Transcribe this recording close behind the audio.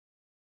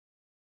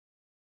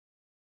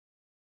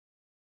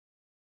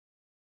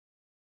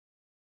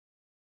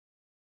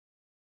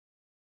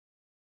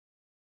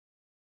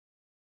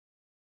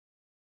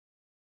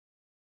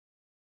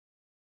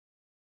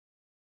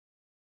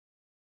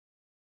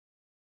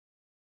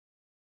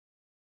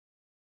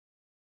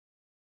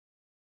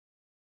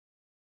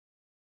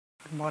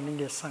Good morning,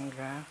 dear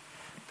Sangha.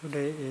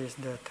 Today is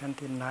the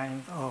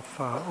 29th of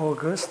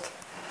August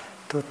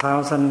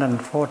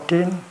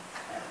 2014,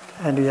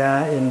 and we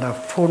are in the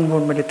full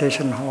moon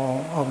meditation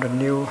hall of the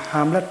New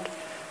Hamlet.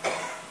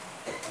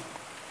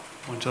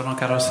 Buongiorno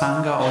caro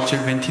Sangha, oggi è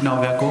il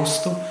 29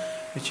 agosto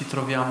e ci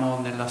troviamo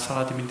nella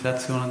sala di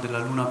meditazione della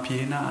luna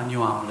piena a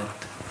New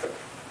Hamlet.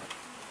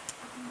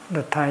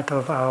 The title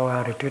of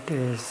our retreat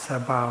is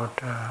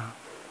about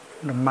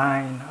the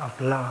mind of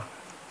love.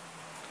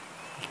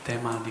 Il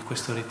tema di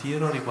questo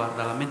ritiro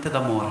riguarda la mente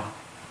d'amore.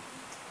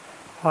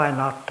 Why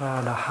not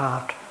the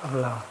heart of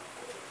love?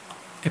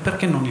 E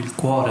perché non il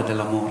cuore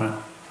dell'amore?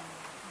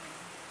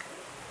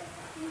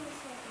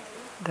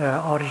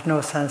 The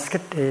original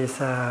Sanskrit is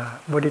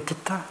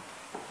bodhicitta.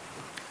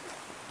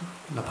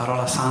 La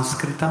parola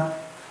sanscrita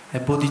è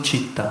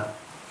bodhicitta.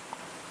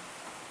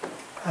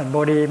 And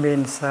bodhi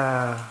means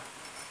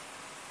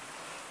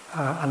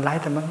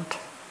enlightenment,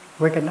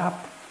 waking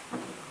up.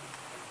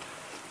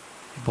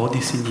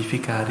 Bodhi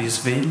significa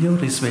risveglio,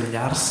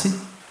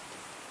 risvegliarsi.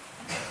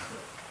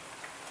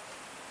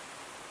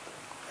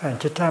 And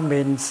citta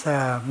means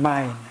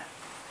mind.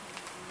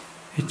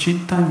 E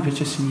citta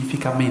invece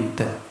significa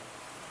mente.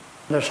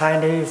 In the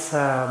Chinese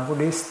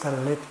Buddhist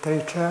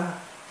literature,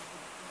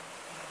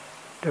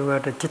 the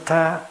word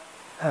citta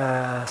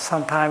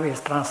sometimes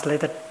is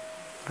translated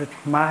with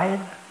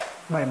mind,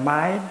 by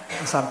mind,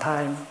 and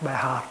sometimes by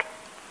heart.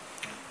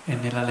 E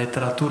nella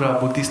letteratura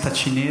buddista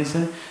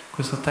cinese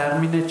questo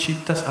termine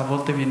citta a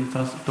volte viene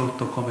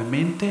tradotto come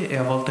mente e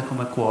a volte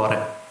come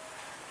cuore.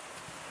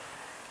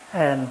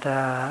 And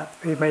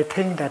we may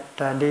think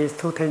that these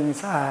two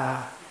things are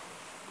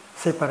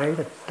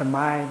separated, the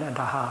mind and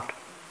the heart.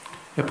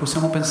 E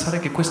possiamo pensare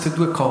che queste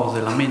due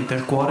cose, la mente e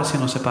il cuore,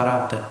 siano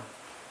separate.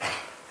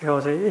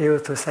 Because we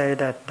used to say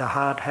that the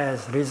heart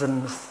has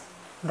reasons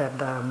that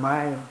the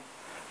mind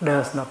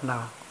does not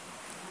know.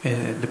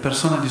 E le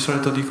persone di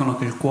solito dicono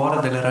che il cuore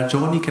ha delle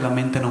ragioni che la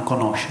mente non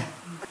conosce.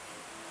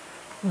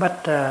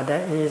 But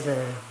there is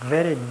a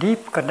very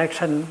deep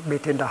connection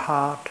between the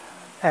heart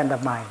and the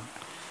mind.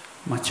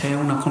 Ma c'è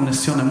una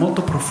connessione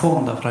molto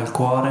profonda fra il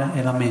cuore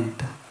e la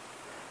mente.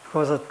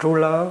 Because of true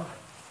love,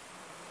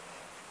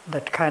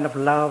 that kind of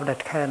love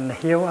that can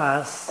heal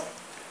us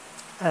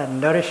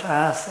and nourish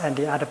us and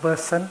the other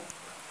person,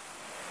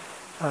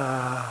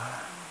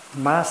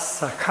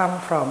 must come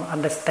from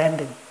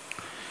understanding.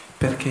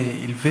 Perché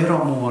il vero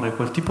amore,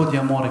 quel tipo di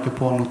amore che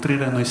può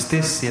nutrire noi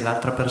stessi e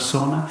l'altra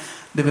persona,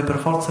 deve per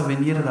forza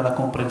venire dalla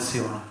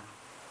comprensione.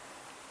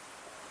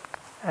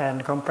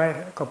 And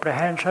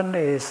comprehension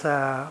is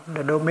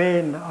the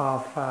domain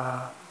of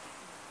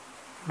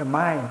the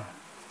mind.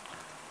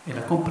 E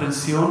la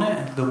comprensione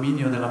è il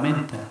dominio della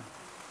mente.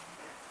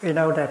 We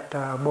know that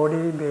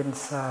bodhi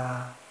means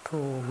to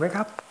wake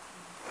up.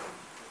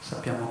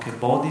 Sappiamo che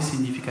bodhi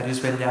significa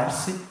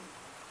risvegliarsi.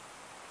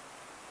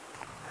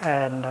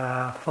 And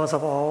first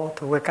of all,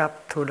 to wake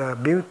up to the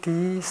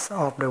beauties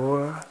of the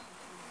world.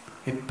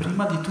 E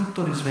prima di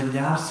tutto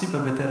risvegliarsi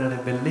per vedere le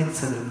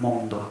bellezze del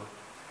mondo.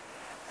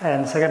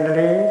 And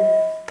secondly,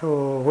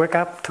 to wake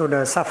up to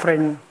the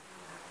suffering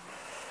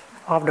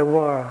of the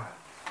world.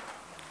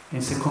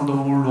 In secondo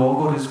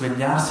luogo,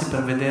 risvegliarsi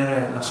per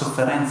vedere la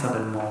sofferenza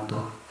del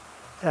mondo.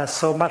 There's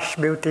so much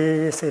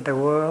beauty in the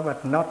world,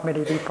 but not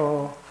many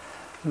people,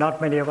 not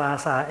many of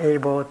us are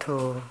able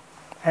to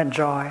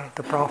enjoy,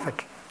 to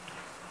profit.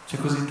 C'è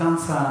così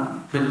tanta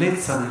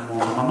bellezza nel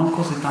mondo, ma non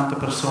così tante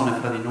persone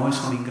fra di noi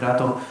sono in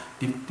grado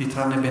di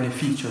trarne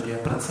beneficio, di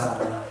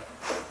apprezzarla.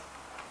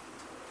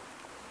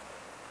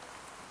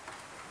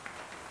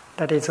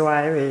 That is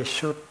why we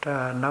should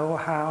know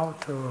how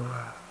to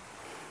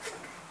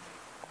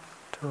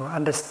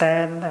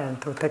understand and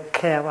to take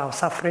care of our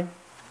suffering.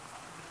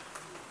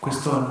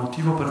 Questo è il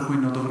motivo per cui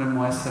noi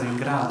dovremmo essere in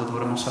grado,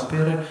 dovremmo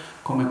sapere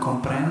come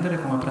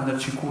comprendere, come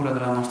prenderci cura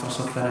della nostra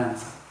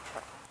sofferenza.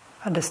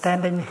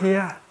 Understanding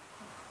here,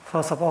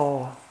 first of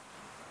all,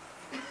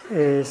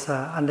 is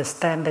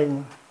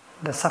understanding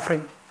the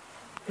suffering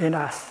in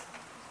us.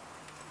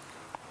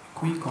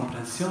 Qui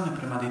comprensione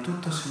prima di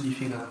tutto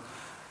significa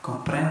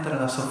comprendere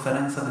la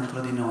sofferenza dentro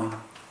di noi.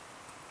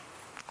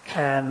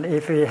 And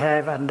if we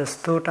have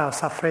understood our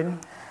suffering,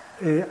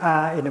 we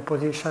are in a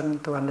position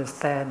to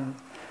understand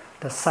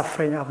the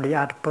suffering of the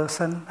other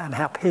person and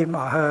help him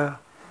or her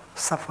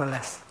suffer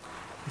less.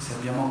 E se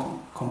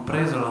abbiamo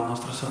compreso la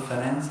nostra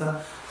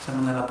sofferenza,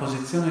 siamo nella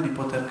posizione di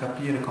poter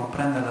capire e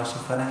comprendere la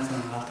sofferenza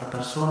dell'altra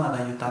persona ed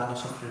aiutarlo a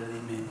soffrire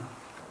di meno.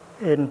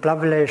 In Plum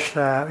Village,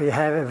 we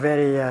have a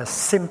very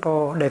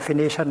simple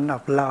definition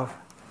of love.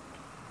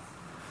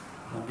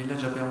 Nel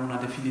Village abbiamo una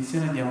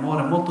definizione di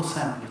amore molto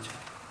semplice.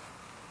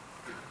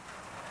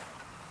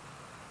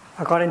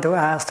 According to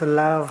us, to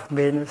love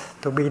means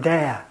to be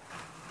there.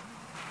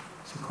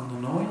 Secondo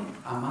noi,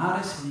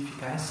 amare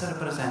significa essere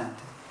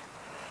presenti.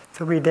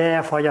 To be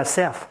there for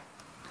yourself.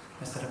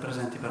 Essere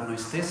presenti per noi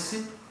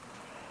stessi.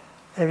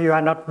 If you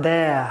are not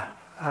there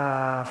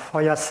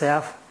for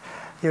yourself,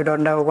 you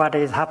don't know what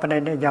is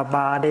happening in your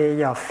body,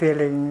 your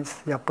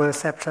feelings, your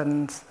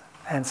perceptions,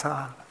 and so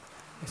on.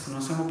 E se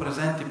non siamo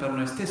presenti per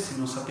noi stessi,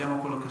 non sappiamo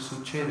quello che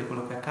succede,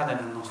 quello che accade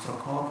nel nostro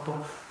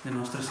corpo, nei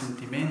nostri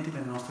sentimenti,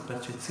 nelle nostre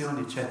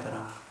percezioni, eccetera.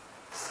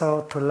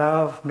 So to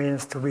love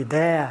means to be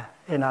there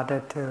in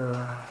order to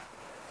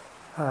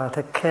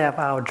take care of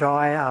our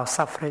joy, our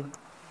suffering.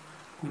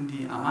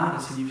 Quindi amare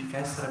significa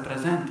essere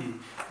presenti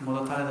in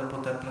modo tale da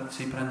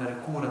poterci prendere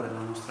cura della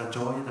nostra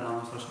gioia e della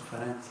nostra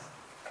sofferenza.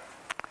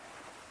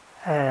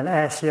 And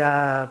as you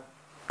are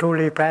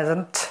truly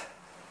present,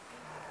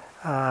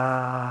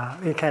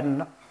 we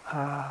can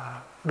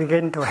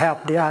begin to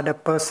help the other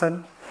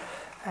person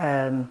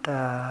and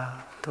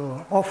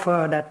to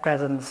offer that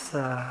presence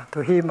to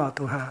him or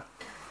to her.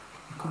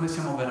 E come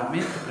siamo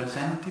veramente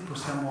presenti,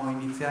 possiamo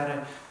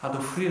iniziare ad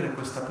offrire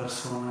questa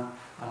persona,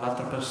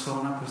 all'altra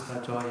persona, questa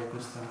gioia,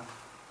 questa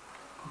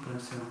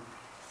comprensione.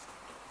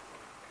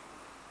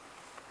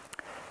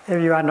 If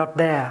you are not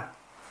there,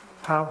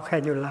 how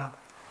can you love?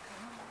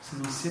 Se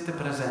non siete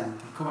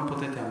presenti, come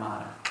potete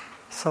amare?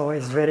 So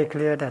it's very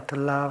clear that to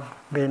love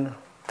means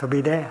to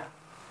be there.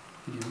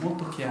 Quindi è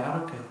molto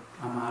chiaro che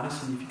amare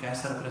significa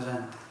essere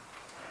presenti.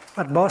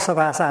 But most of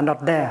us are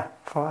not there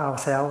for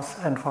ourselves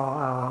and for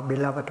our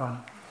beloved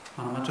one.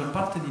 Ma la maggior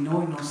parte di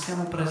noi non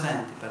siamo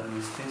presenti per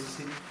noi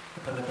stessi e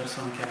per le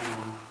persone che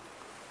amiamo.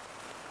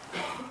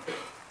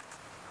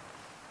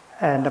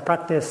 And the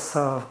practice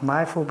of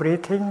mindful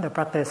breathing, the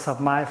practice of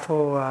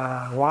mindful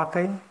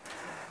walking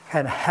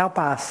can help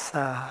us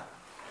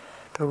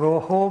to go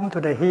home to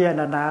the here and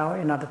the now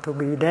in order to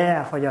be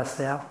there for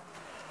yourself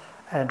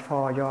and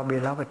for your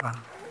beloved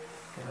one.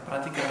 E la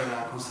pratica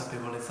della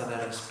consapevolezza del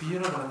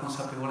respiro, della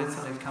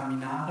consapevolezza del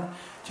camminare,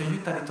 ci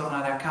aiuta a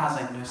ritornare a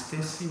casa in noi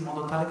stessi in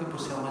modo tale che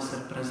possiamo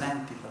essere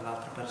presenti per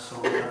l'altra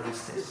persona, per noi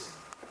stessi.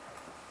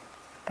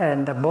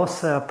 And the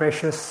most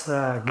precious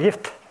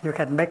gift you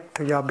can make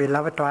to your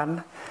beloved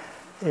one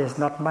is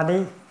not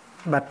money,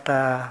 but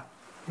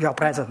your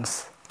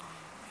presence.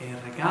 E il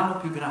regalo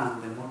più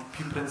grande, molto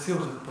più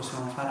prezioso che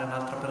possiamo fare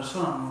all'altra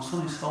persona non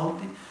sono i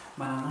soldi,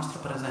 ma la nostra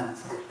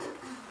presenza.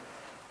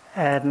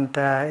 And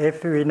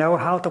if we know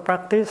how to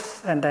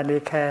practice, and then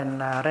we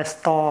can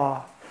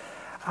restore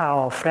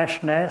our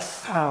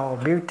freshness, our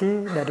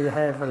beauty that we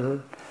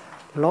have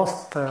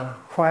lost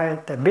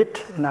quite a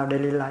bit in our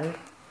daily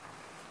life.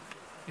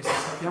 E se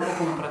sappiamo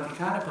come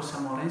praticare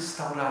possiamo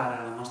restaurare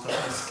la nostra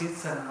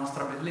freschezza e la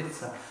nostra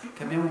bellezza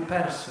che abbiamo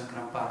perso in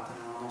gran parte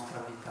nella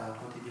nostra vita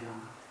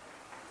quotidiana.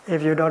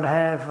 If you don't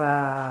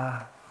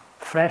have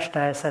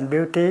freshness and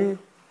beauty,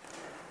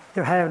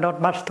 you have not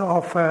much to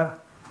offer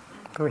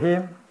to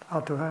him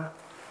or to her.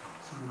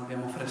 Se non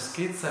abbiamo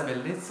freschezza e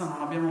bellezza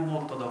non abbiamo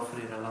molto da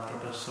offrire all'altra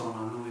persona,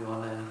 a lui o a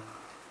lei.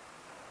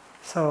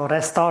 So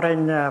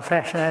restoring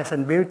freshness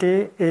and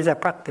beauty is a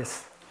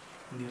practice.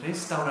 Quindi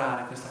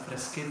restaurare questa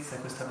freschezza e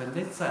questa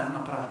bellezza è una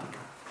pratica.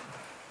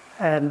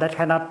 And that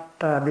cannot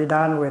be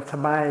done with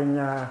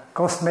buying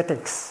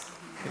cosmetics.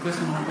 E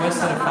questo non può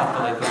essere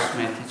fatto dai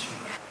cosmetici.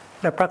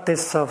 The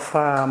practice of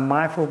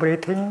mindful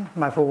breathing,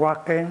 mindful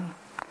walking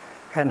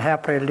can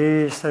help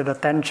release the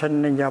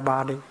tension in your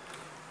body.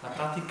 La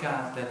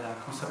pratica della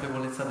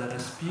consapevolezza del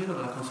respiro,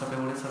 della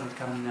consapevolezza del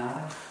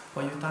camminare,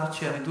 può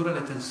aiutarci a ridurre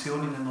le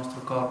tensioni nel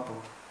nostro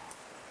corpo.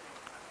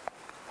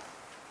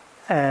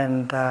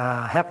 And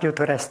help you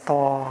to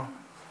restore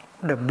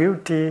the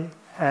beauty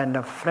and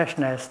the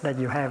freshness that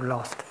you have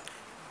lost.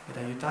 Ed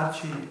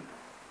aiutarci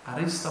a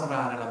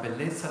restaurare la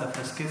bellezza e la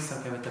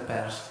freschezza che avete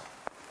perso.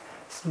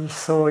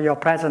 So your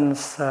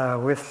presence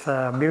with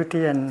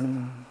beauty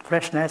and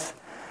freshness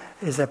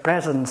is a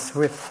presence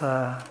with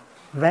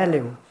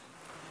value.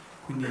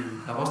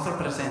 Quindi la vostra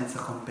presenza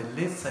con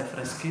bellezza e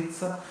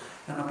freschezza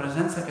è una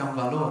presenza che ha un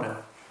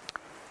valore.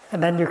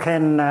 And then you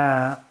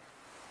can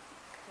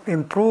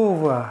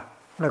improve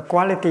the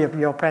quality of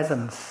your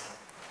presence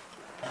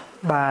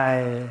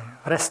by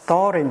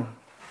restoring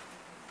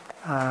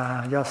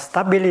your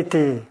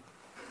stability,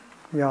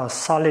 your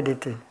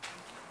solidity.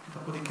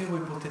 Dopodiché voi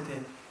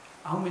potete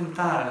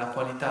aumentare la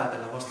qualità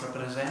della vostra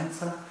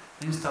presenza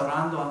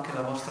instaurando anche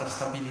la vostra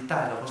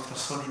stabilità e la vostra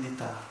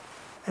solidità.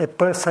 A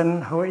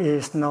person who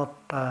is not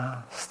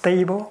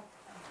stable,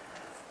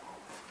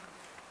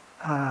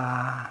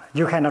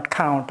 you cannot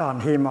count on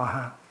him or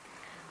her.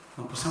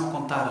 Non possiamo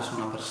contare su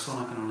una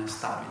persona che non è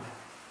stabile.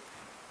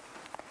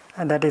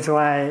 And that is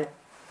why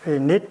we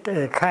need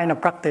a kind of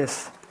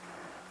practice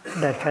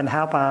that can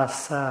help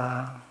us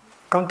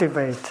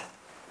cultivate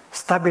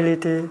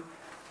stability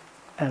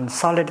and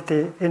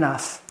solidity in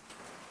us.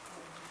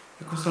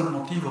 E questo è il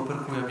motivo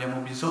per cui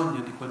abbiamo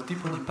bisogno di quel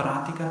tipo di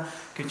pratica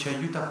che ci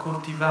aiuta a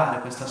coltivare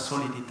questa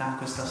solidità,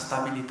 questa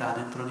stabilità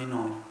dentro di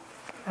noi.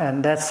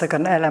 And that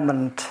second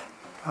element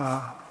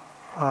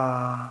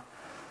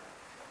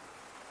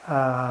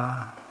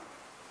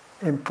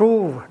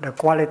improve the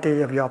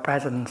quality of your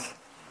presence.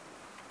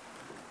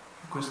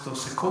 Questo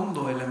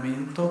secondo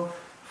elemento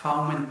fa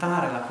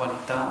aumentare la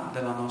qualità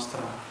della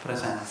nostra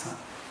presenza.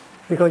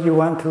 Because you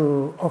want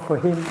to offer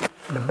him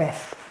the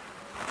best,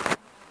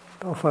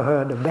 to offer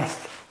her the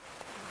best.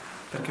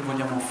 Perché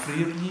vogliamo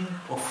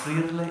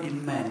offrirle il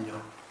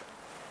meglio.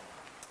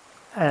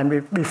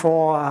 And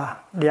before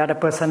the other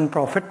person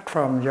profit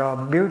from your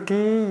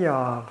beauty,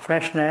 your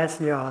freshness,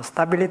 your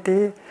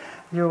stability,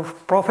 you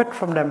profit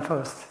from them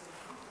first.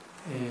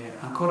 E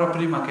ancora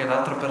prima che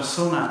l'altra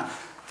persona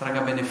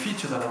traga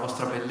beneficio dalla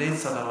vostra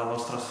bellezza, dalla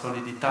vostra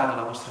solidità,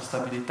 dalla vostra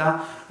stabilità,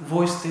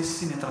 voi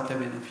stessi ne trate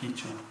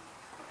beneficio.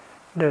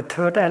 The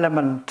third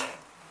element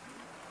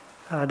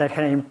that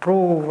can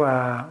improve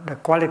the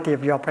quality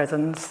of your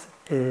presence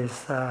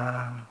is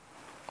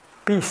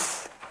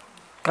peace,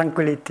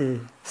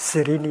 tranquility,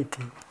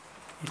 serenity.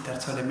 Il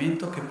terzo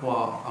elemento che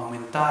può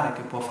aumentare,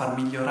 che può far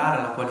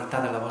migliorare la qualità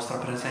della vostra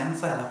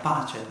presenza è la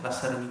pace, la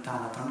serenità,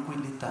 la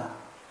tranquillità.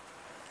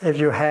 If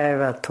you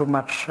have too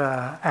much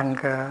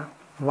anger,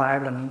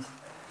 violence,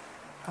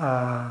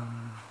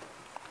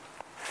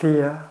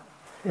 fear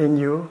in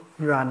you,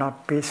 you are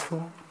not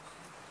peaceful.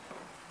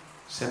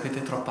 Se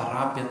avete troppa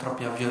rabbia,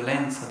 troppa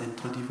violenza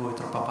dentro di voi,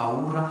 troppa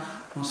paura,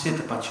 non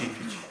siete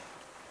pacifici.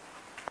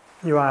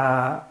 You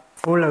are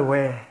pulled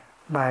away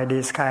by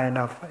these kind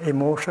of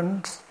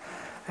emotions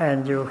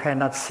and you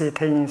cannot see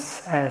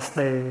things as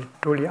they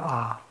truly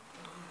are.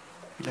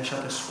 Vi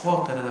lasciate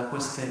scuotere da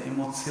queste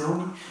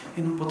emozioni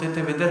e non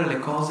potete vedere le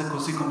cose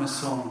così come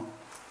sono.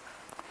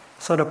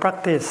 So the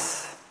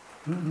practice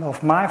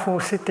of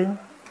mindful sitting,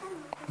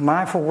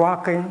 mindful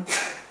walking,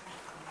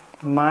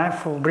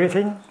 mindful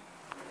breathing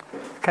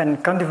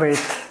can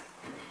cultivate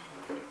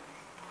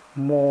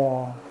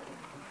more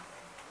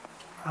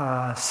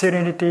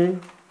serenity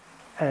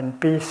and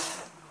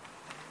peace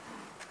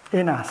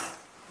in us.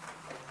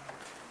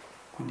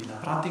 Quindi la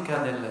pratica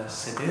del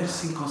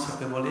sedersi in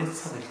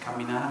consapevolezza, del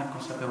camminare in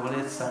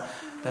consapevolezza,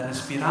 del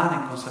respirare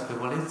in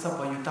consapevolezza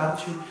può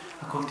aiutarci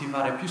a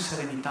coltivare più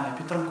serenità e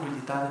più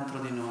tranquillità dentro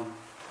di noi.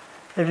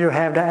 If you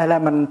have the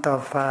element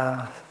of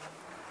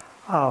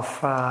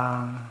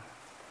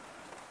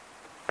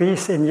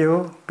peace in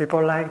you,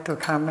 people like to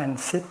come and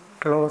sit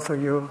close to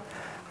you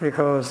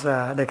because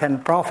they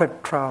can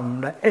profit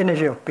from the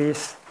energy of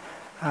peace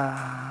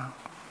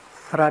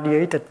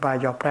radiated by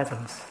your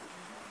presence.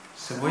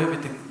 Se voi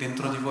avete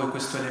dentro di voi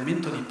questo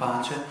elemento di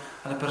pace,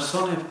 alle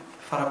persone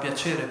farà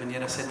piacere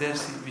venire a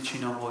sedersi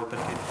vicino a voi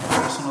perché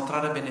possono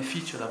trarre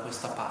beneficio da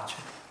questa pace.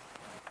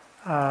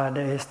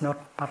 There is not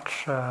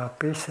much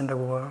peace in the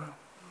world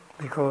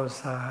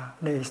because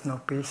there is no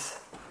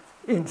peace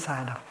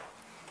inside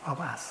of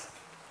us.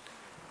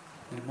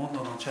 Nel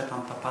mondo non c'è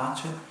tanta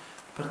pace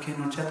perché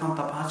non c'è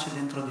tanta pace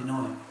dentro di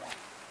noi.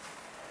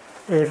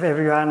 If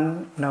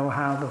everyone know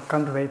how to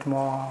cultivate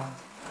more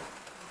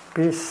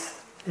peace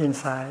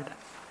inside,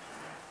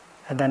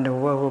 and then the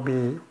world will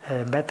be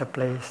a better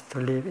place to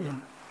live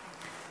in.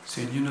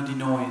 Se ognuno di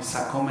noi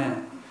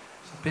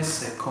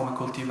sapesse come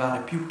coltivare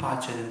più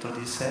pace dentro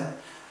di sé,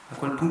 a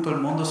quel punto il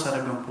mondo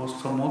sarebbe un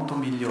posto molto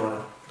migliore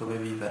dove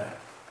vivere.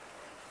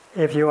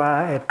 If you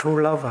are a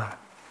true lover,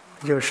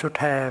 you should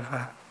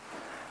have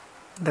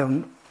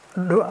the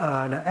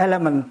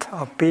element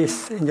of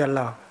peace in your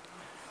love.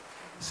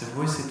 Se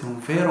voi siete un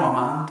vero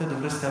amante,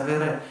 dovreste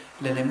avere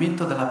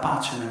l'elemento della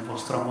pace nel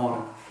vostro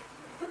amore.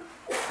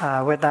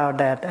 Without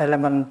that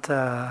element,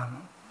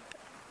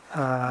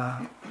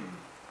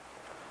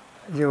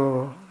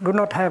 you do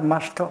not have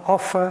much to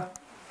offer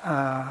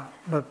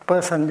the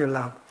person you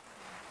love.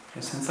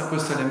 E senza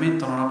questo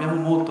elemento non abbiamo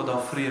molto da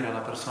offrire alla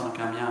persona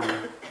che amiamo.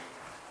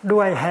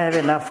 Do I have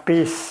enough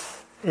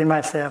peace in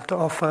myself to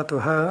offer to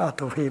her or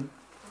to him?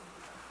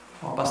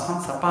 Ho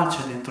abbastanza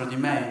pace dentro di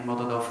me in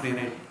modo da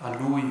offrire a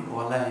lui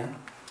o a lei?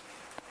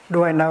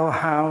 Do I know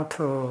how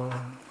to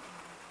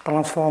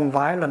transform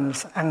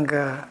violence,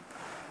 anger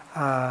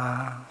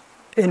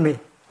in me?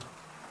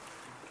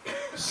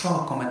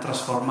 So come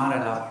trasformare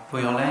la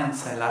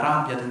violenza e la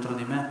rabbia dentro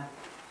di me?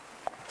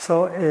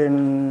 So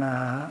in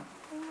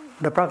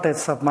the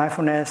practice of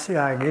mindfulness, you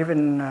are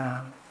given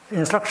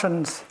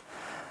instructions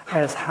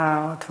as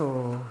how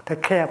to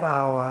take care of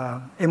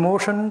our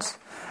emotions,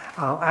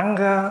 our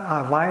anger,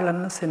 our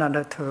violence, in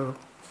order to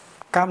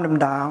calm them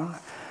down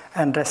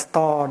and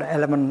restore the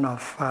element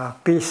of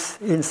peace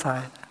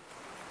inside.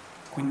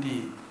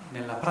 Quindi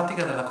nella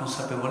pratica della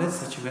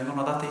consapevolezza ci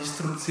vengono date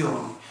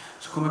istruzioni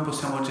su come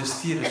possiamo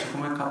gestire, su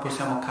come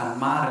possiamo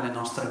calmare le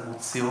nostre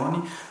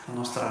emozioni, la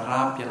nostra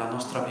rabbia, la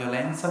nostra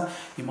violenza,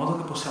 in modo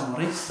che possiamo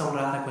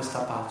restaurare questa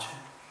pace.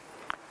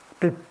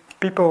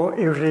 People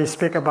usually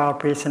speak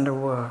about peace in the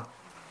world.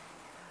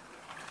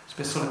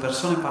 Spesso le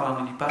persone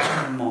parlano di pace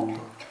nel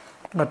mondo.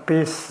 But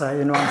peace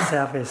in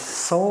oneself is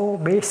so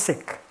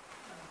basic.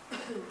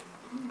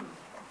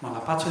 Ma la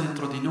pace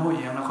dentro di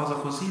noi è una cosa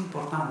così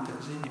importante,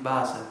 così di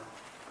base.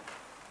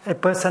 A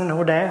person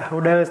who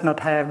does not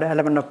have the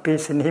element of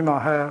peace in him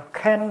or her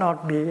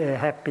cannot be a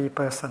happy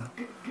person.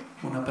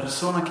 Una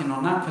persona che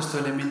non ha questo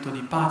elemento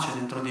di pace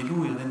dentro di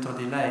lui o dentro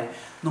di lei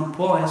non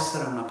può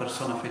essere una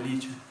persona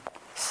felice.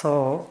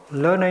 So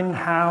learning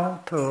how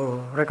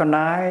to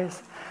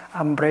recognize,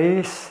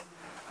 embrace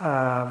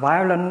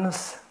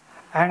violence,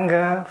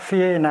 anger,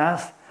 fear in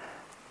us,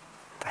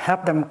 to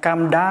help them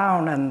calm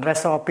down and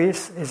restore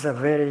peace is a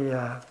very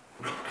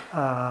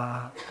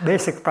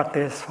basic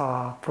practice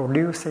for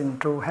producing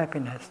true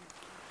happiness.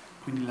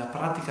 Quindi la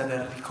pratica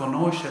del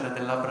riconoscere,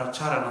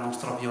 dell'abbracciare la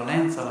nostra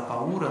violenza, la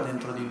paura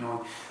dentro di noi,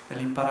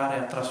 dell'imparare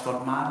a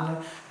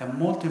trasformarle, è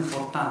molto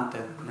importante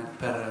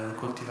per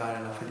coltivare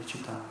la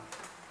felicità.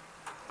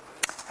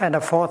 And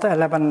the fourth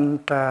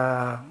element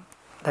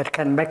that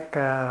can make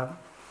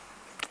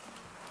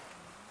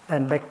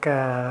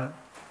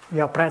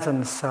your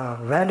presence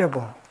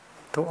valuable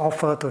to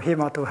offer to him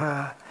or to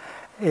her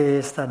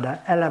is the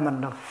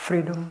element of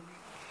freedom.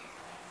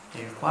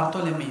 E il quarto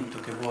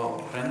elemento che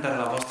può rendere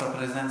la vostra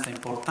presenza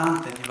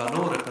importante, di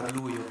valore per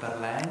lui o per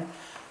lei,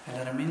 è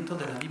l'elemento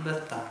della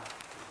libertà.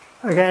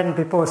 Again,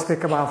 people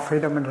speak about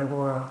freedom in the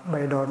world, but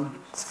they don't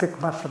speak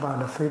much about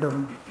the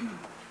freedom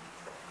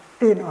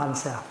in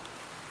oneself.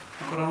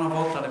 Ancora una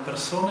volta le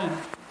persone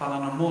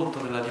parlano molto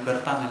della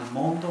libertà nel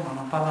mondo, ma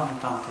non parlano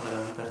tanto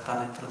della libertà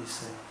dentro di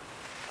sé.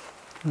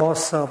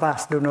 Most of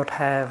us do not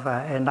have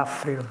enough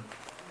freedom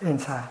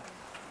inside.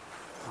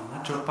 La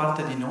maggior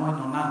parte di noi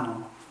non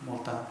hanno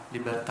molta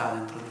libertà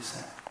dentro di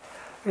sé.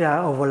 We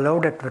are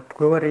overloaded with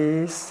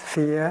worries,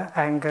 fear,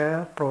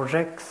 anger,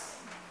 projects.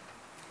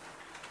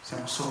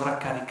 Siamo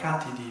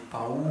sovraccaricati di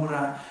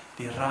paura,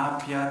 di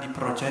rabbia, di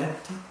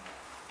progetti.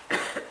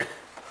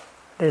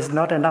 There's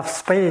not enough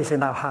space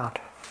in our heart.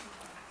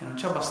 E non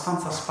c'è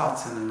abbastanza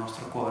spazio nel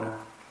nostro cuore.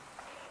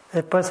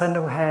 A person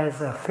who has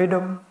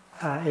freedom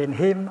in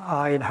him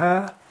or in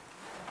her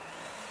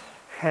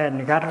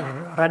can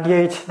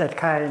radiate that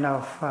kind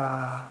of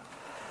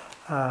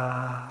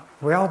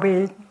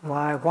well-being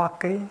while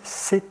walking,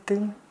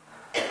 sitting,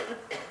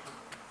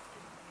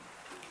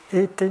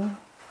 eating,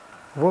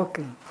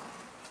 working.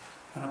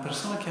 Una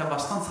persona che ha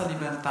abbastanza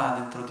libertà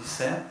dentro di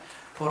sé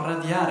può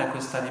radiare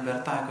questa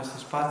libertà e questo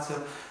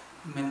spazio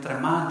mentre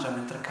mangia,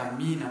 mentre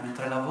cammina,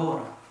 mentre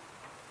lavora.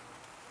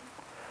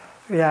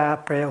 We are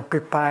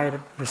preoccupied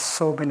with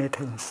so many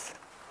things.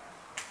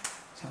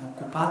 Siamo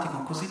occupati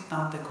con così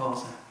tante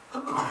cose.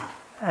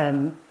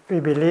 And we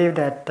believe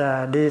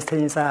that these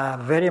things are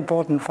very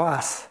important for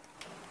us.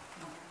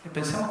 E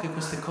pensiamo che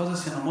queste cose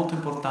siano molto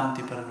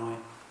importanti per noi.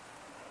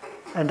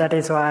 And that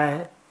is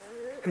why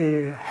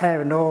we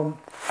have no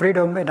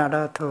freedom in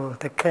order to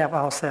take care of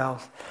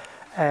ourselves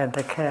and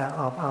take care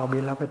of our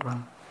beloved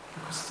one. E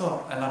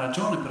questa è la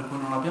ragione per cui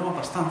non abbiamo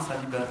abbastanza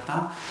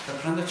libertà per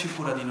prenderci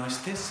cura di noi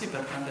stessi,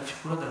 per prenderci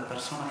cura delle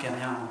persone che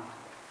amiamo.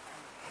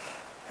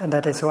 And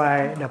that is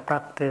why the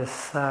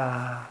practice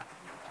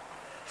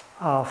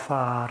of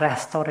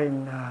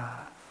restoring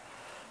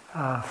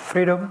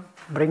freedom,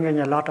 bringing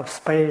a lot of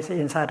space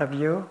inside of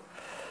you,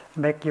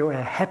 make you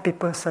a happy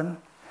person,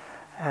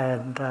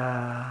 and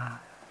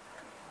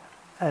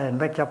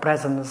make your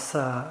presence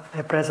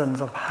a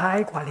presence of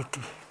high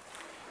quality.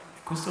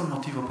 Questo è il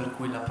motivo per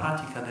cui la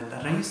pratica del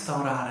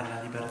reinstaurare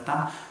la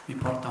libertà vi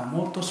porta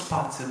molto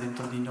spazio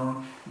dentro di noi,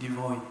 di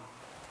voi.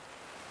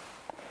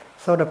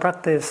 So the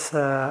practice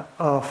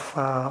of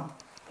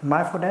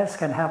mindfulness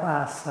can help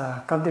us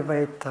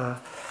cultivate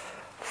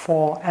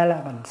 4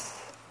 elements.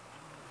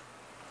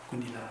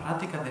 Quindi la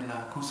pratica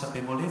della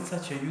consapevolezza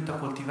ci aiuta a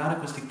coltivare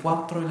questi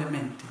 4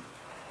 elementi.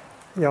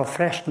 Your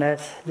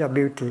freshness, your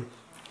beauty.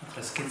 La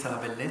freschezza, la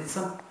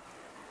bellezza.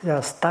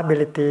 Your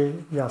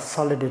stability, your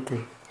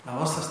solidity. La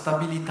vostra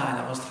stabilità e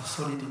la vostra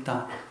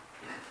solidità.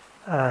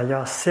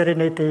 Your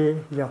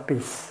serenity, your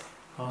peace.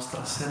 La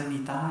vostra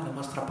serenità e la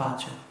vostra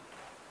pace.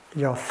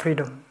 Your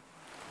freedom.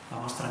 La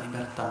vostra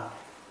libertà.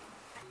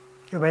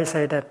 You may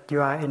say that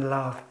you are in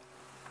love.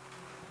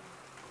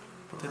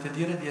 Potete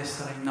dire di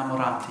essere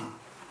innamorati.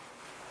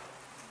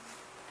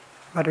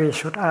 But we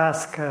should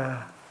ask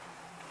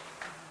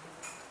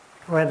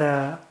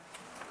whether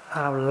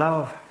our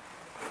love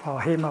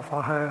for him or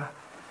for her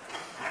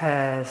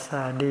has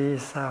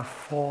these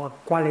 4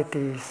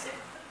 qualities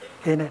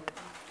in it.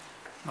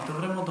 Ma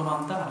dovremmo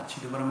domandarci,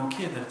 dovremmo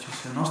chiederci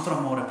se il nostro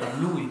amore per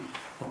lui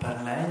o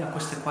per lei ha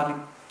queste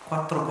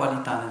 4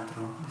 qualità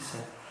dentro di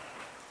sé.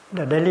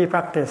 The daily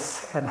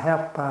practice can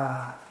help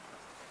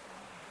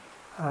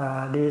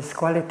these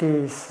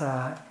qualities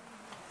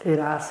in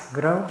us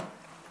grow.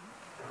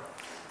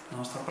 La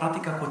nostra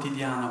pratica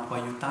quotidiana può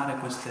aiutare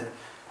queste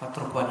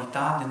 4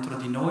 qualità dentro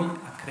di noi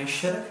a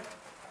crescere.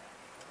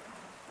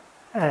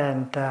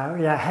 And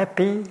we are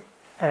happy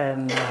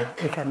and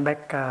we can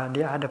make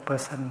the other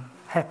person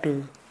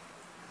happy.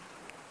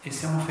 E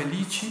siamo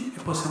felici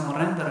e possiamo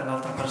rendere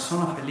l'altra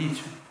persona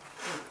felice.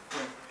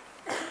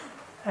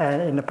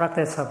 And in the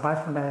practice of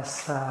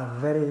mindfulness,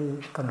 very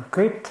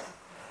concrete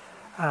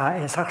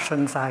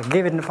instructions are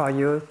given for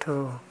you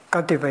to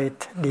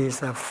cultivate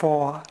these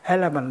 4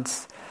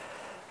 elements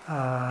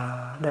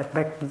that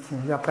make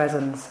your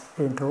presence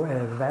into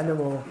a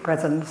valuable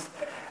presence,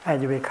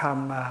 and you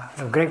become a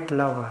great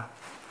lover,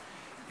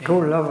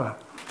 true lover.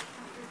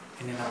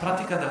 E nella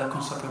pratica della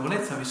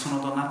consapevolezza vi sono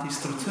donate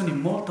istruzioni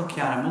molto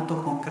chiare,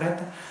 molto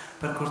concrete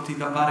per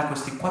coltivare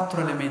questi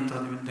 4 elementi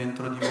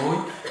dentro di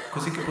voi,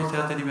 così che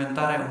possiate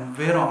diventare un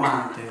vero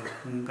amante,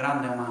 un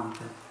grande amante.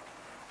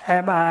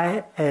 Am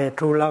I a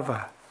true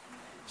lover?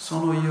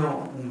 Sono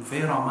io un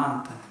vero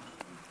amante?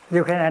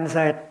 You can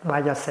answer it by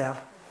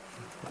yourself.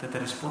 Potete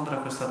rispondere a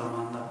questa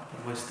domanda per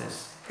voi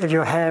stessi. If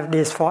you have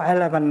these 4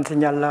 elements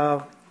in your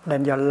love,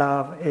 then your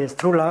love is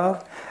true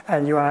love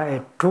and you are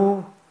a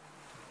true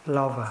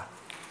lover.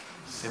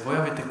 Se voi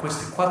avete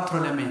questi 4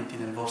 elementi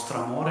nel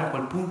vostro amore, a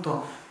quel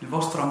punto il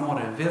vostro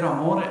amore è il vero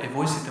amore e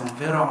voi siete un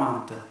vero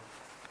amante.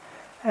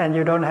 And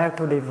you don't have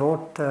to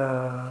devote,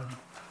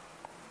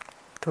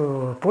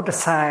 to put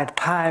aside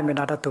time in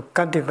order to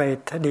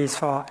cultivate these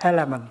 4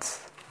 elements.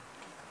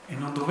 E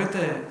non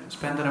dovete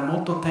spendere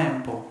molto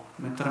tempo,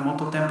 mettere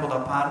molto tempo da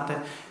parte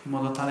in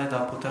modo tale da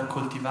poter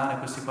coltivare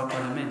questi 4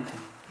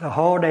 elementi. The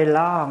whole day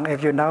long,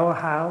 if you know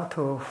how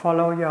to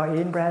follow your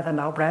in-breath and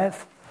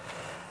out-breath,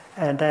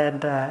 and then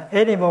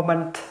any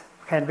moment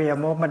can be a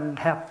moment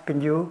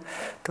helping you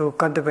to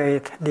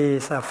cultivate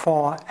these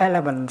 4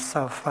 elements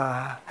of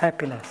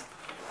happiness.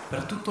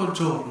 Per tutto il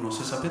giorno,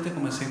 se sapete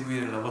come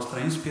seguire la vostra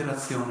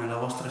ispirazione e la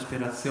vostra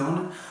espirazione,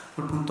 a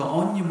quel punto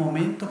ogni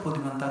momento può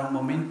diventare un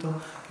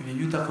momento che vi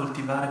aiuta a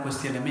coltivare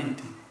questi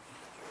elementi.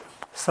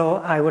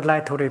 So I would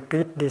like to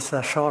repeat this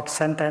short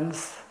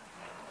sentence.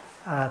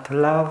 To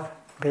love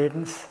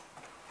means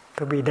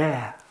to be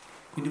there.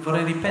 Quindi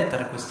vorrei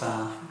ripetere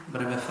questa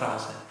breve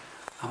frase.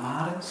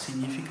 Amare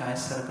significa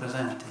essere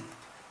presenti.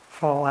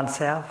 For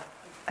oneself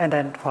and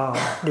then for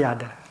the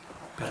other.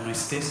 Per noi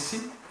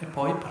stessi e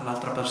poi per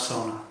l'altra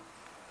persona.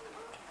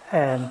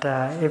 And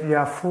if you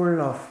are full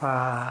of,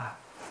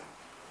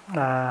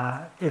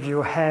 if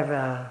you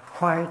have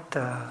quite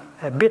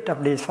a bit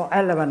of these 4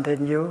 elements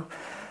in you,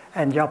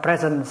 and your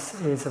presence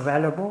is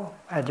available,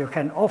 and you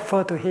can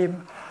offer to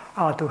him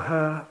or to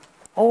her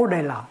all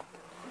day long.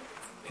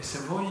 E se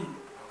voi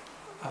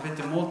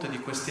avete molti di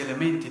questi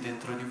elementi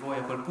dentro di voi,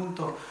 a quel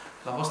punto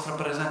la vostra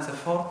presenza è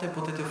forte e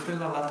potete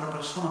offrirla all'altra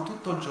persona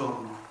tutto il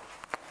giorno.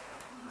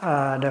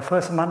 The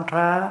first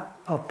mantra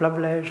of Plum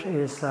Village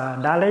is,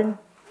 darling,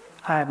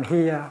 I am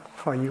here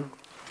for you.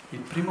 Il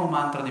primo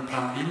mantra di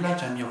Plum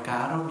Village è mio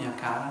caro, mia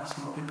cara,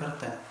 sono qui per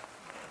te.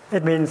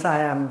 It means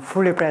I am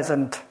fully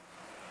present.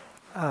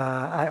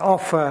 I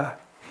offer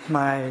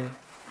my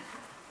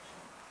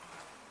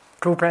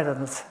true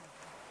presence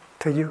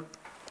to you.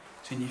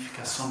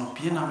 Significa sono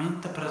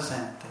pienamente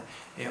presente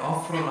e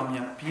offro la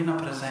mia piena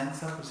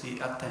presenza così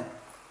a te.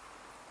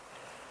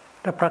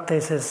 The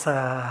practice is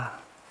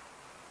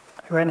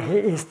when he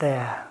is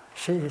there,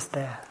 she is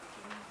there.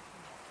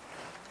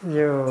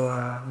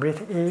 You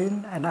breathe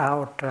in and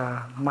out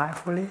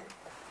mindfully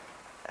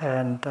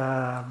and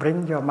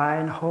bring your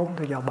mind home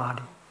to your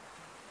body.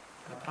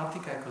 La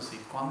pratica è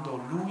così, quando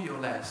lui o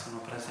lei sono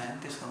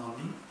presenti, sono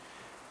lì,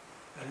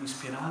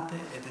 inspirate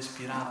ed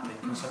espirate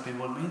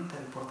consapevolmente,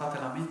 riportate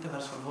la mente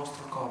verso il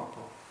vostro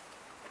corpo.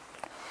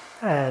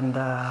 And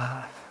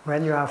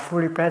when you are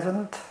fully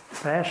present,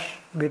 fresh,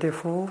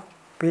 beautiful,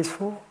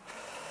 peaceful,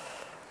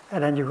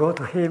 and then you go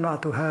to him or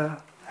to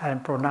her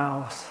and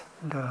pronounce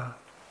the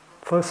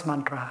first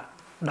mantra,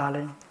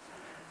 darling,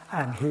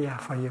 I am here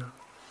for you.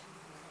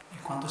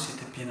 E quando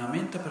siete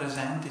pienamente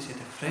presenti,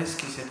 siete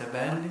freschi, siete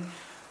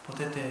belli,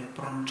 potete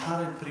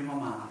pronunciare il primo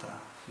mantra,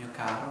 mio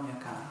caro, mia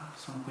cara,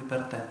 sono qui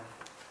per te.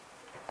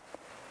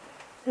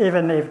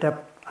 Even if the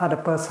other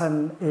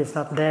person is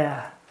not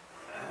there,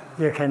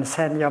 you can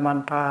send your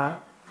mantra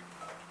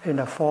in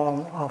the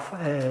form of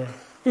an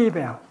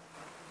email.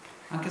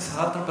 Anche se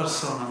l'altra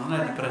persona non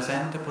è lì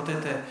presente,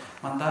 potete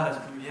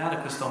inviare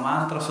questo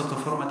mantra sotto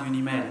forma di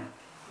un'email.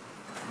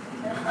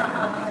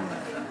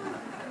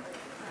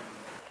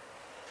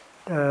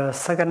 The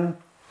second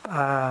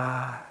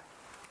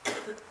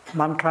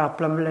mantra of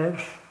Plum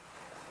Village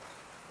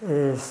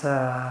is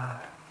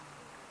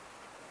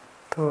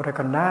to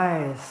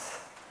recognize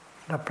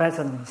the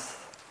presence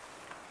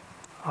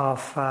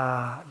of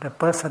the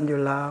person you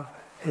love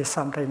is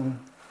something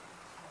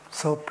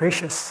so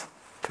precious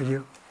to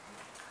you.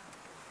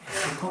 Il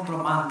secondo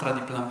mantra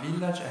di Plum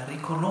Village è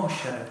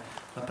riconoscere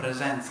la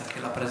presenza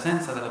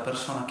della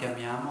persona che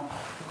amiamo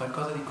è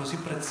qualcosa di così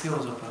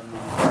prezioso per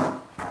noi.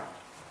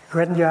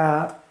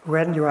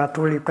 When you are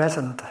truly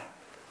present,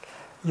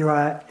 you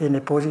are in a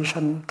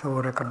position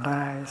to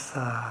recognize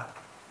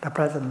the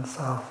presence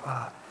of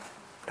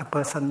the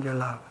person you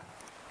love.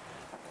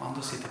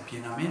 Quando siete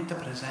pienamente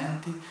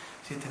presenti,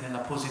 siete nella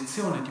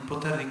posizione di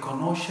poter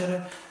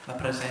riconoscere la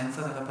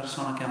presenza della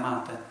persona che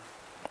amate.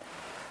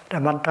 The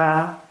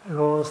mantra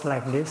goes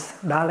like this: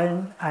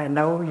 darling, I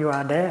know you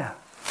are there,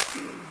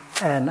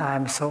 and I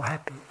am so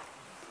happy.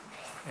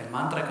 E il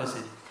mantra è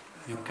così: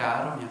 mio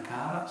caro, mia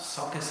cara,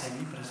 so che sei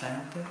lì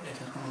presente e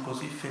sono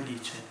così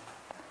felice.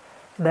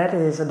 That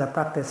is the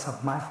practice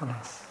of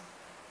mindfulness.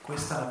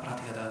 Questa è la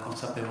pratica della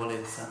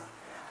consapevolezza.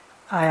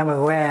 I am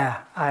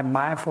aware, I am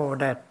mindful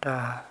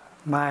that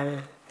my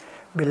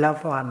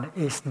beloved one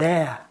is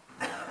there.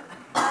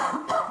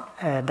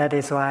 And that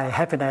is why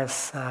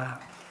happiness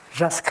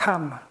just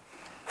comes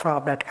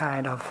from that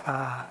kind of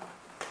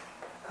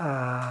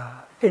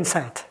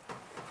insight.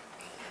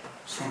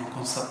 Sono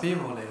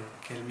consapevole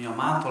che il mio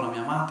amato o la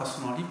mia amata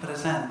sono lì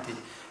presenti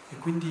e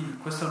quindi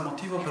questo è il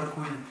motivo per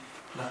cui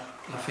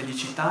la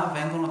felicità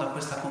vengono da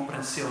questa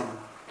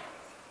comprensione.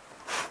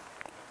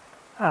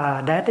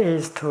 That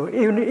is to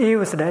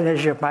use the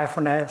energy of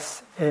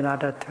mindfulness in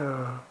order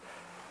to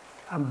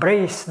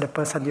embrace the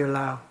person you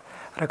love,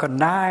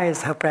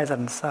 recognize her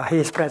presence or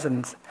his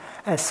presence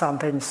as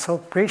something so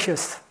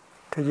precious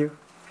to you.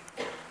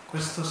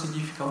 Questo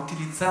significa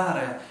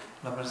utilizzare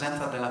la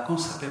presenza della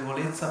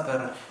consapevolezza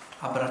per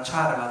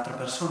abbracciare l'altra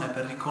persona e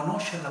per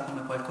riconoscerla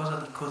come qualcosa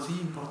di così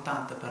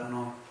importante per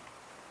noi.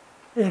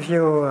 If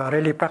you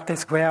really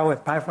practice well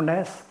with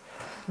mindfulness,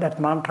 that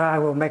mantra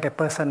will make a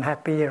person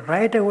happy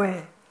right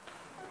away.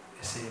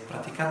 E se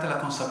praticate la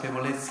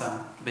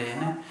consapevolezza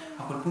bene,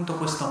 a quel punto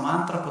questo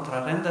mantra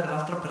potrà rendere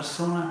l'altra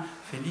persona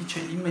felice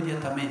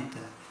immediatamente.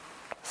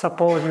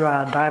 Suppose you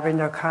are driving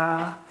your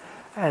car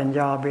and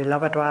your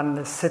beloved one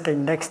is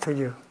sitting next to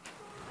you.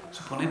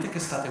 Supponete che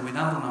state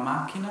guidando una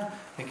macchina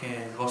e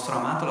che il vostro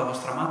amato o la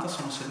vostra amata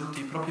sono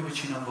seduti proprio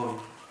vicino a voi.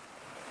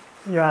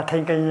 You are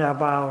thinking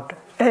about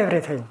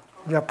everything,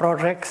 your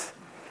projects,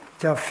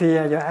 your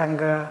fear, your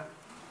anger,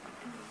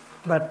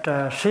 but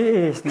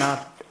she is not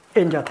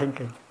in your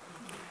thinking.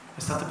 E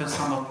state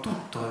pensando a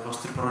tutto, ai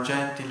vostri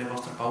progetti, le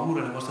vostre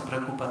paure, le vostre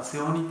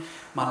preoccupazioni,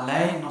 ma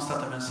lei non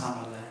state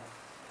pensando a lei.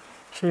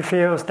 She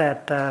feels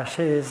that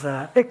she is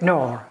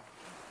ignored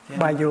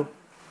by you.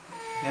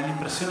 E ha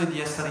l'impressione di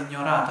essere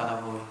ignorata da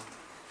voi.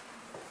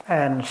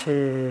 And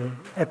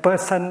a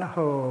person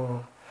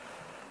who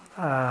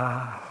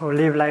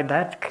live like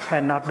that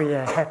cannot be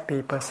a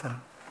happy person.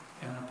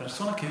 E una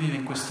persona che vive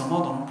in questo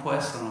modo non può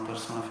essere una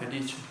persona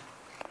felice.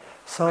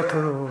 So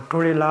to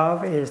truly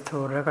love is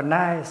to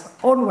recognize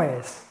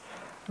always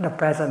the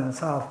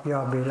presence of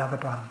your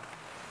beloved one.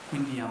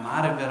 Quindi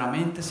amare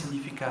veramente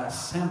significa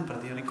sempre,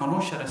 di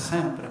riconoscere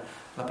sempre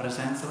la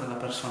presenza della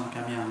persona che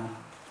amiamo.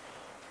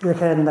 You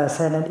can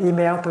send an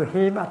email to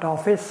him at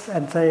office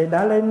and say,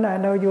 "Darling, I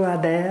know you are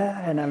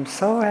there and I'm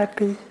so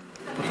happy."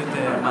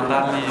 Potete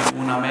mandargli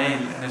una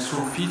mail nel suo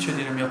ufficio e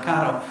dire: mio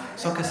caro,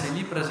 so che sei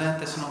lì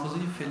presente, sono così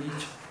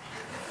felice.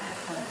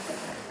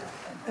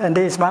 And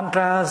these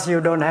mantras you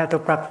don't have to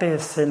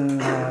practice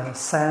in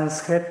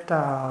Sanskrit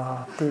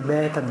or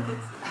Tibetan.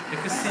 E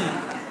questi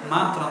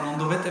mantra non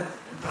dovete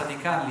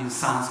praticarli in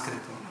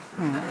sanscrito.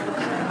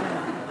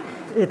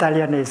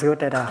 Italian is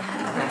good at that.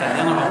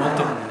 L'italiano va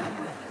molto bene.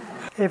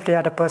 If the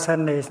other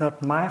person is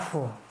not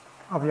mindful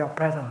of your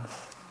presence,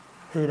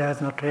 he does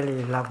not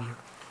really love you.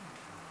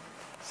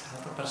 Se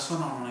l'altra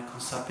persona non è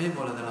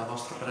consapevole della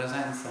vostra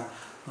presenza,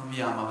 non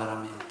vi ama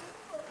veramente.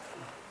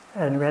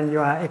 And when you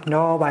are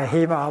ignored by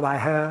him or by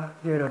her,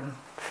 you don't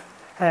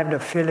have the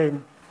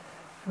feeling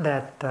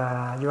that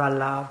you are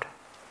loved.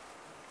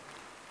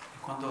 E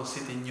quando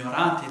siete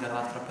ignorati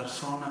dall'altra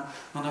persona,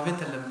 non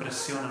avete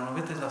l'impressione, non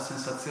avete la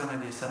sensazione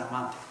di essere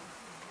amati.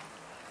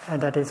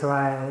 And that is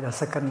why the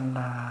second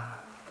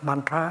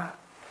mantra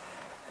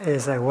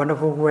is a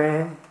wonderful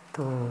way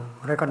to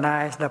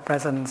recognize the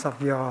presence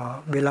of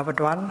your beloved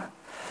one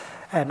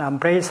and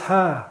embrace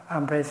her,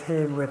 embrace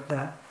him with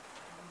the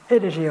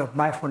energy of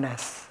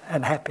mindfulness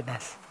and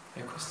happiness.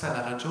 E questa è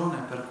la ragione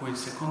per cui il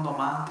secondo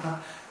mantra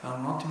è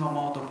un ottimo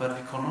modo per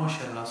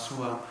riconoscere la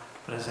sua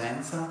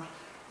presenza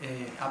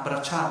e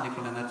abbracciarli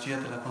con l'energia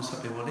della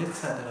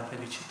consapevolezza e della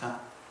felicità.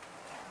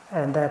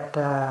 And that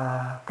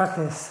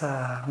practice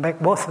make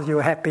both of you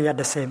happy at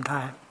the same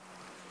time.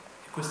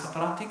 E questa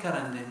pratica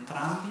rende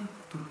entrambi,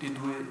 tutti e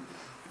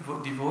due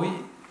di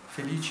voi,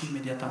 felici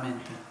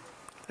immediatamente.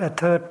 The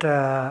third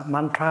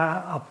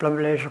mantra of Plum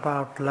Village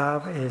about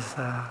love is,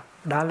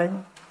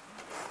 darling,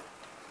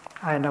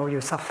 I know you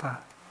suffer.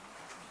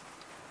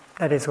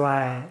 That is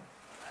why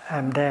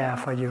I'm there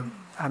for you.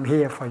 I'm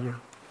here for you.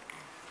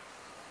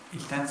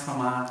 Il terzo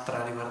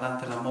mantra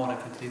riguardante l'amore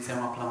che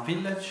utilizziamo a Plum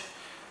Village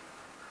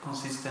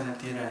consiste nel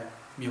dire: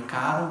 mio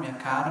caro, mia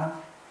cara,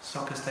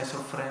 so che stai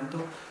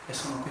soffrendo e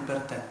sono qui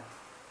per te.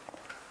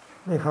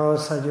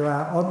 Because you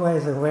are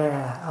always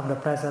aware of the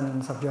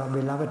presence of your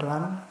beloved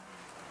one.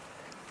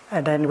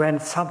 And then when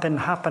something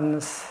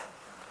happens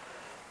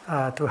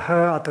to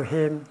her or to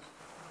him,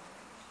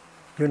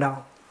 you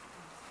know.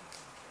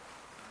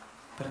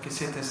 Perché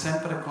siete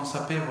sempre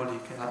consapevoli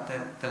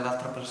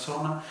dell'altra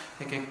persona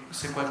e che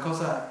se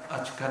qualcosa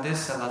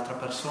accadesse all'altra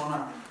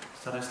persona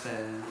non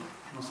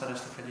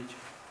sareste felici.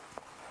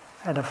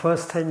 And the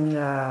first thing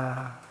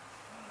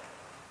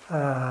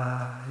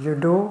you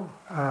do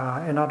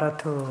in order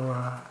to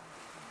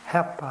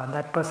help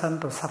that person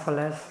to suffer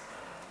less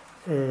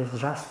is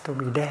just to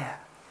be there.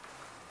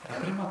 La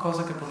prima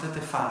cosa che potete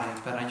fare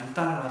per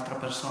aiutare l'altra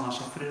persona a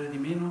soffrire di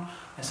meno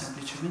è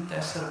semplicemente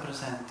essere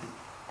presenti.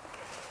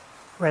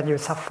 When you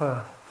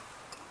suffer,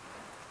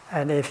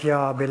 and if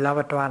your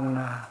beloved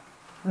one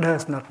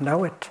does not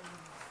know it,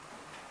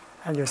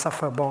 and you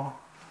suffer more.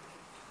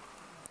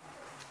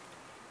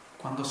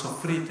 Quando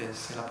soffrite,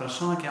 se la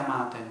persona che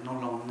amate non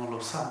lo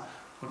sa, a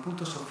quel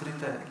punto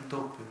soffrite il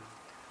doppio.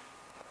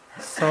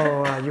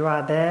 So you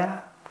are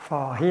there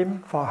for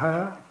him, for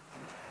her,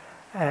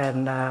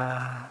 and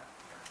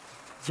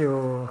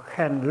you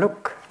can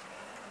look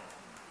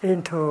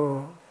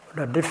into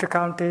the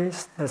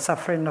difficulties, the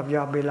suffering of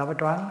your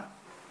beloved one.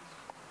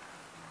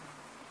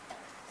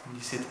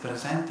 Quindi siete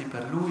presenti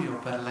per lui o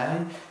per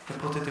lei e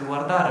potete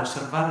guardare,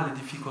 osservare le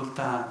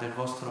difficoltà del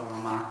vostro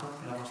amato,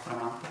 della vostra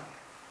amata.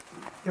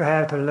 You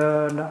have to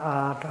learn the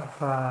art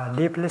of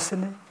deep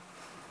listening.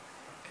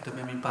 E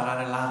dobbiamo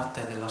imparare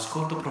l'arte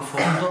dell'ascolto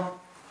profondo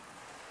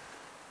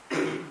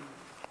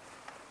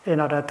In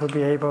order to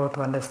be able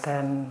to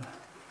understand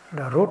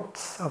the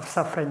roots of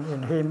suffering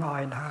in him or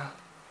in her.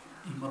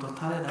 in modo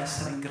tale da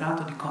essere in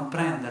grado di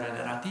comprendere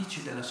le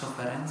radici della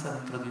sofferenza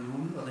dentro di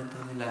lui o dentro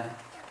di lei.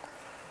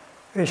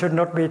 We should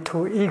not be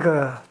too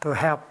eager to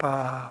help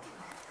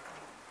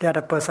the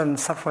other person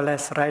suffer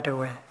less right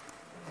away.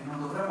 E non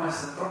dovremmo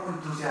essere troppo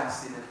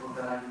entusiasti nel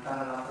poter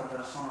aiutare l'altra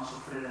persona a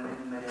soffrire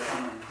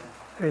immediatamente.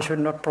 We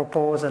should not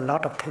propose a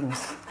lot of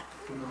things.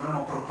 Non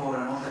dovremmo proporre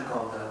molte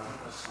cose all'altra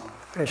persona.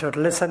 We should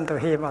listen to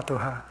him or to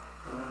her.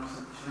 Dovremmo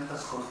semplicemente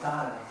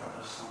ascoltare l'altra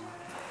persona.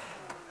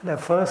 The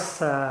first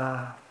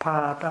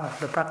part of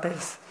the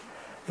practice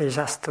is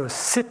just to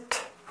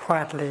sit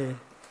quietly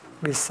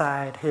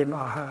beside him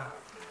or her,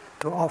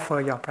 to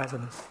offer your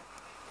presence.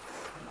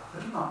 La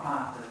prima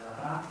parte della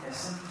pratica è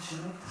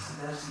semplicemente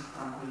sedersi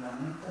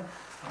tranquillamente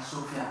al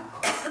suo fianco,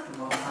 in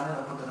modo tale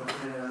da poter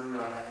offrire a lui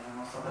o a lei la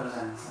nostra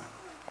presenza.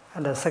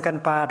 And the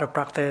second part of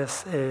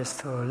practice is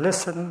to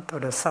listen to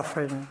the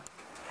suffering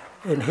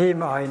in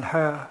him or in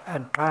her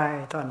and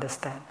try to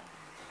understand.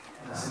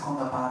 E la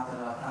seconda parte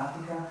della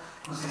pratica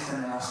consiste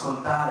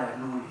nell'ascoltare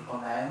lui o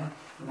lei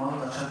in modo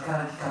da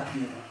cercare di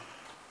capire.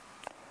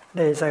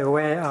 There is a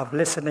way of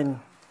listening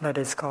that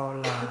is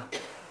called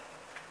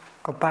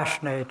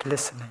compassionate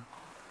listening.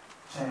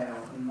 C'è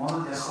un modo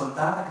di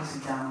ascoltare che si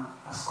chiama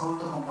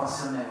ascolto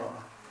compassionevole.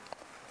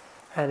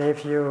 And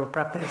if you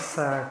practice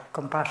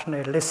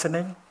compassionate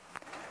listening,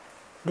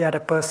 the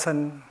other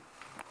person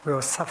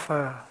will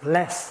suffer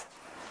less.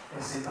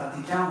 E se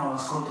pratichiamo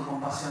l'ascolto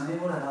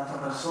compassionevole, l'altra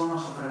persona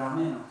soffrirà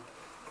meno.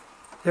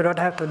 You don't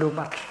have to do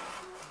much.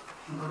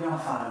 Non dobbiamo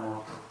fare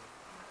molto.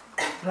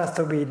 Just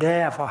to be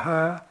there for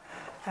her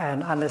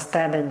and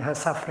understanding her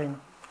suffering.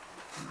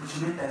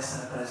 Semplicemente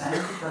essere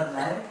presenti per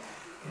lei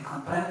e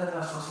comprendere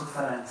la sua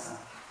sofferenza.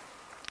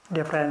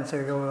 Dear friends,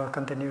 we will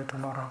continue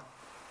tomorrow.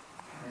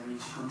 E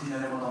amici,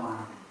 continueremo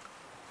domani.